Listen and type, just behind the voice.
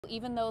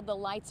Even though the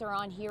lights are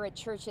on here at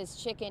Church's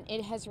Chicken,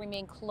 it has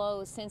remained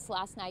closed since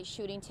last night's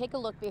shooting. Take a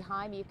look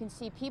behind me. You can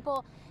see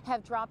people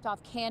have dropped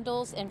off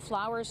candles and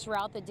flowers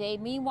throughout the day.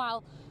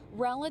 Meanwhile,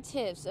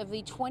 relatives of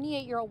the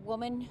 28-year-old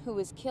woman who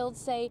was killed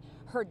say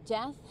her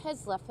death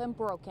has left them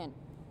broken.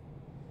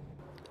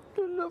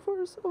 I love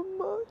her so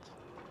much.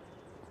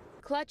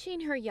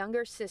 Clutching her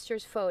younger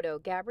sister's photo,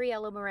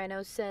 Gabriela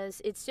Moreno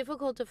says it's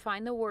difficult to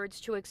find the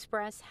words to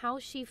express how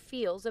she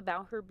feels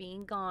about her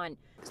being gone.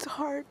 It's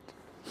hard.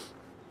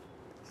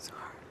 It's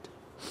hard.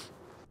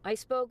 I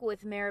spoke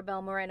with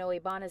Maribel Merino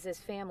Ibañez's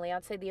family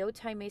outside the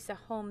Otay Mesa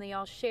home they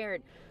all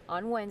shared.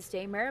 On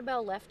Wednesday,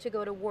 Maribel left to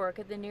go to work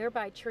at the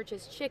nearby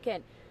Church's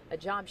Chicken, a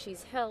job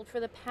she's held for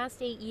the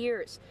past 8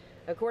 years.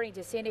 According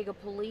to San Diego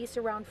police,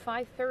 around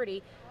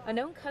 5:30, a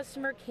known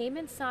customer came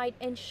inside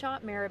and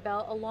shot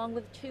Maribel along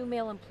with 2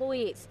 male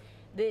employees.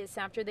 This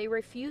after they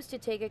refused to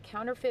take a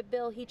counterfeit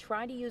bill he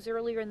tried to use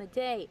earlier in the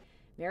day.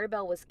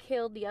 Maribel was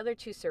killed, the other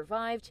 2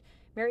 survived.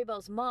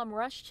 Maribel's mom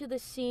rushed to the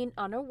scene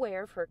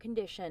unaware of her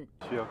condition.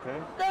 Is she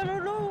okay? I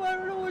don't know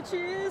what she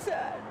is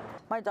at.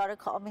 My daughter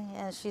called me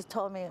and she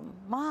told me,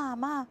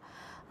 Ma,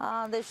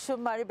 they shoot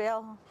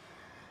Maribel.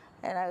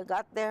 And I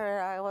got there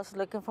and I was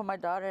looking for my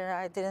daughter and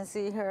I didn't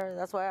see her.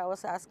 That's why I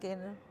was asking,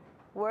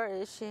 where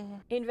is she?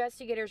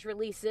 Investigators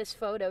released this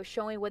photo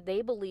showing what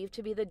they believe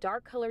to be the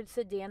dark-colored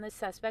sedan the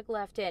suspect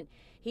left in.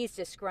 He's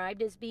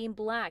described as being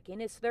black, in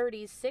his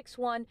 30s,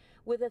 6'1",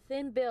 with a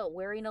thin build,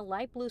 wearing a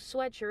light blue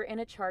sweatshirt and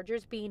a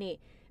Chargers beanie.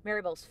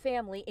 Maribel's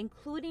family,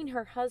 including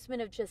her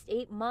husband of just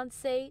 8 months,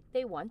 say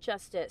they want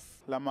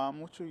justice. La amaba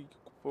mucho y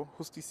ocupó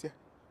justicia.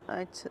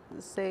 I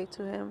say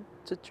to him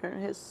to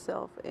turn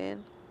himself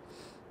in,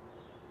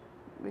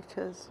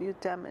 because you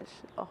damage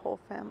a whole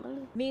family.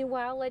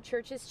 Meanwhile, at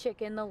Church's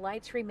Chicken, the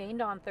lights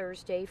remained on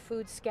Thursday,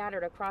 food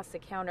scattered across the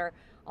counter,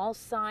 all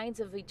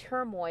signs of the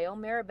turmoil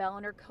Maribel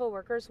and her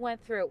coworkers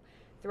went through.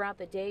 Throughout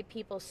the day,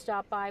 people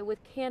stopped by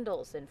with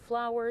candles and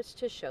flowers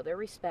to show their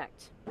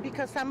respect.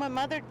 Because I'm a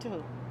mother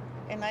too,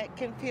 and I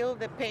can feel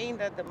the pain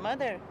that the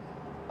mother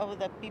of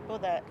the people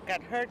that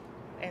got hurt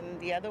and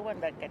the other one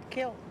that got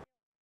killed.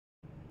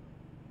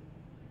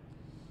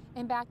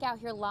 And back out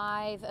here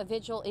live, a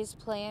vigil is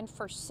planned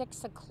for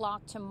 6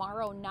 o'clock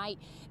tomorrow night.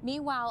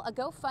 Meanwhile, a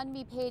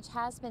GoFundMe page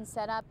has been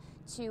set up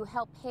to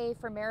help pay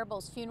for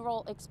Maribel's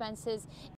funeral expenses.